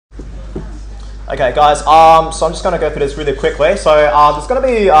Okay, guys. So I'm just going to go through this really quickly. So there's going to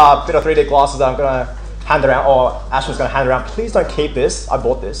be a bit of 3D glasses that I'm going to hand around, or Ashton's going to hand around. Please don't keep this. I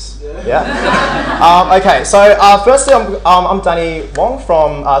bought this. Yeah. Okay. So firstly, I'm Danny Wong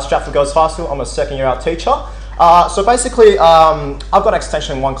from Stratford Girls High School. I'm a second-year art teacher. So basically, I've got an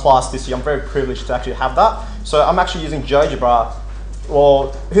extension in one class this year. I'm very privileged to actually have that. So I'm actually using Geogebra.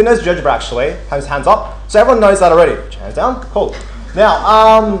 Well, who knows Geogebra actually? Hands up. So everyone knows that already. Hands down. Cool.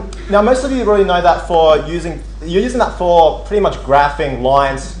 Now, most of you already know that you're using that for pretty much graphing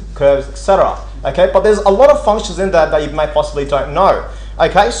lines, curves, etc. Okay, but there's a lot of functions in there that you may possibly don't know.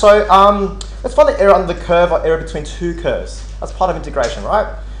 Okay, so let's find the area under the curve or area between two curves. That's part of integration,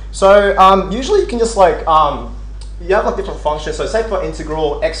 right? So usually you can just like you have like different functions. So say for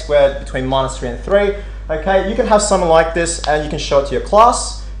integral x squared between -3 and 3. Okay, you can have something like this, and you can show it to your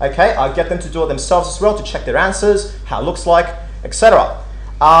class. Okay, get them to do it themselves as well to check their answers, how it looks like, etc.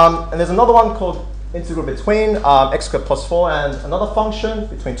 And there's another one called integral between x squared plus 4 and another function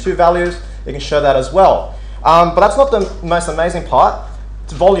between two values. You can show that as well. But that's not the most amazing part.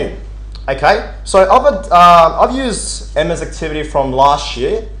 It's volume. Okay, so I've used Emma's activity from last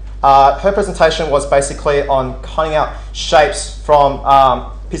year. Her presentation was basically on cutting out shapes from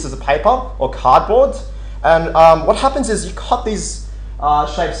pieces of paper or cardboard. And what happens is you cut these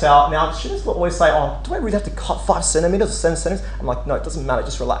shapes out. Now, students will always say, oh, do I really have to cut 5 centimeters or 7 centimeters? I'm like, no, it doesn't matter,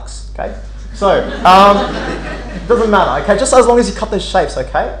 just relax, okay? So, it doesn't matter, okay? Just as long as you cut those shapes,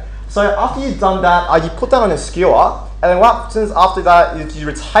 okay? So after you've done that, you put that on a skewer, and then what happens after that is you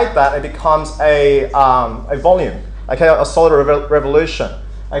rotate that, it becomes a volume, okay? A solid revolution,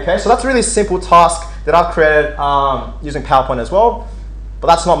 okay? So that's a really simple task that I've created using PowerPoint as well, but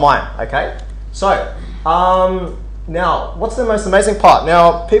that's not mine, okay? So, now, what's the most amazing part?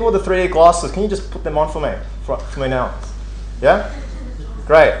 Now, people with the 3D glasses, can you just put them on for me now? Yeah?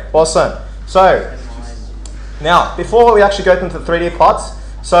 Great, awesome. So, now, before we actually go into the 3D parts,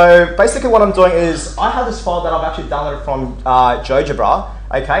 so basically what I'm doing is, I have this file that I've actually downloaded from Geogebra,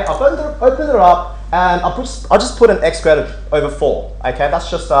 okay? I've opened it up, and I just put an x squared over 4, okay? That's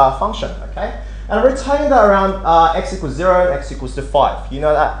just a function, okay? And I'm rotating that around x equals 0 and x equals to 5. You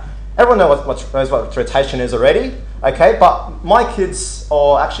know that? Everyone knows what rotation is already, okay? But my kids,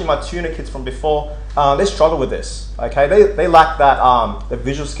 or actually my tuner kids from before, they struggle with this, okay? They lack that the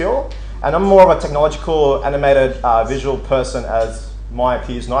visual skill, and I'm more of a technological, animated visual person, as my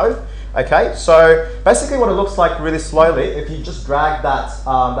peers know, okay? So basically what it looks like really slowly, if you just drag that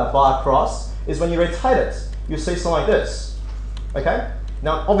bar across, is when you rotate it, you'll see something like this, okay?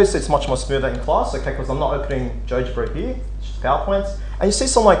 Now, obviously it's much more smoother in class, okay, because I'm not opening Geogebra here, it's just PowerPoint. And you see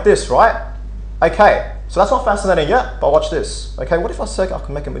something like this, right? Okay, so that's not fascinating yet, but watch this. Okay, what if I say I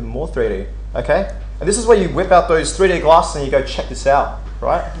can make it even more 3D? Okay, and this is where you whip out those 3D glasses and you go, check this out,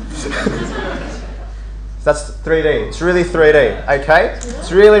 right? So that's 3D, it's really 3D, okay?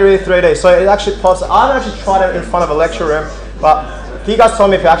 It's really, really 3D. So it actually pops, I haven't actually tried it in front of a lecture room, but can you guys tell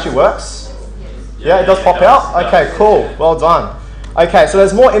me if it actually works? Yeah, it does pop out? Okay, cool, well done. Okay, so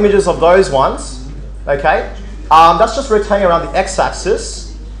there's more images of those ones, okay? That's just rotating around the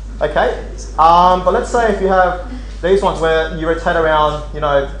x-axis, okay? But let's say if you have these ones where you rotate around, you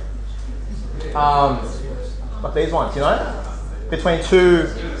know, like these ones, you know, between two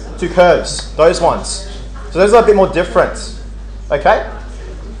curves, those ones. So those are a bit more different, okay?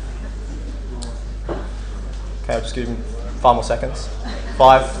 Okay, I'll just give you 5 more seconds.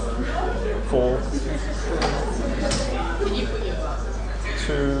 5, 4,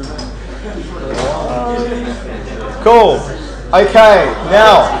 2, 1. Cool. Okay,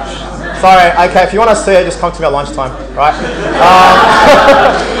 now, sorry, okay, if you want to see it, just come to me at lunchtime, right?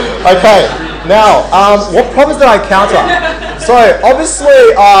 Okay, now, what problems did I encounter? So,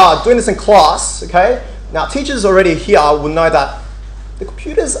 obviously, doing this in class, okay, now teachers already here will know that the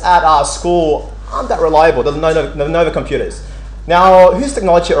computers at our school aren't that reliable, the Nova computers. Now, who's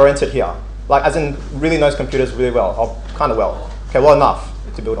technology oriented here? Like, as in, really knows computers really well, or kind of well. Okay, well enough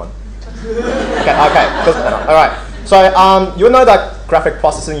to build one. Okay, all right. So you'll know that graphic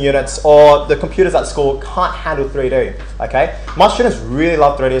processing units or the computers at school can't handle 3D. Okay, my students really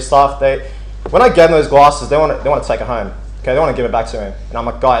love 3D stuff. When I gave them those glasses, they want to take it home. Okay, they want to give it back to me, and I'm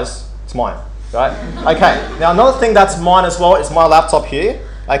like, guys, it's mine, right? Okay. Now another thing that's mine as well is my laptop here.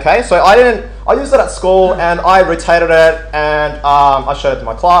 Okay, so I used it at school and I rotated it and I showed it to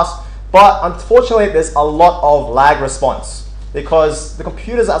my class. But unfortunately, there's a lot of lag response because the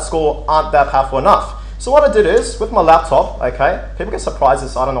computers at school aren't that powerful enough. So what I did is, with my laptop, okay, people get surprised,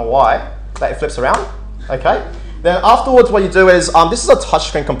 I don't know why, that it flips around, okay? Then afterwards what you do is, this is a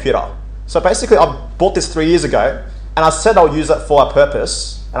touchscreen computer. So basically I bought this 3 years ago, and I said I'll use it for a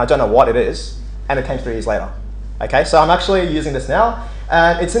purpose, and I don't know what it is, and it came 3 years later. Okay, so I'm actually using this now,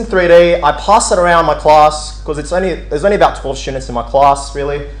 and it's in 3D. I pass it around my class because there's only about 12 students in my class,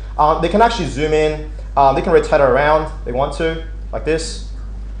 really. They can actually zoom in, they can rotate it around if they want to, like this.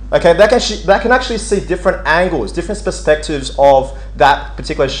 Okay, they can actually see different angles, different perspectives of that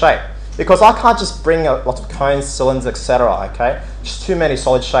particular shape. Because I can't just bring a lot of cones, cylinders, etc. Okay, just too many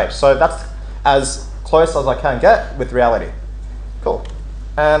solid shapes. So that's as close as I can get with reality. Cool,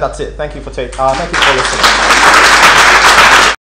 and that's it. Thank you for listening.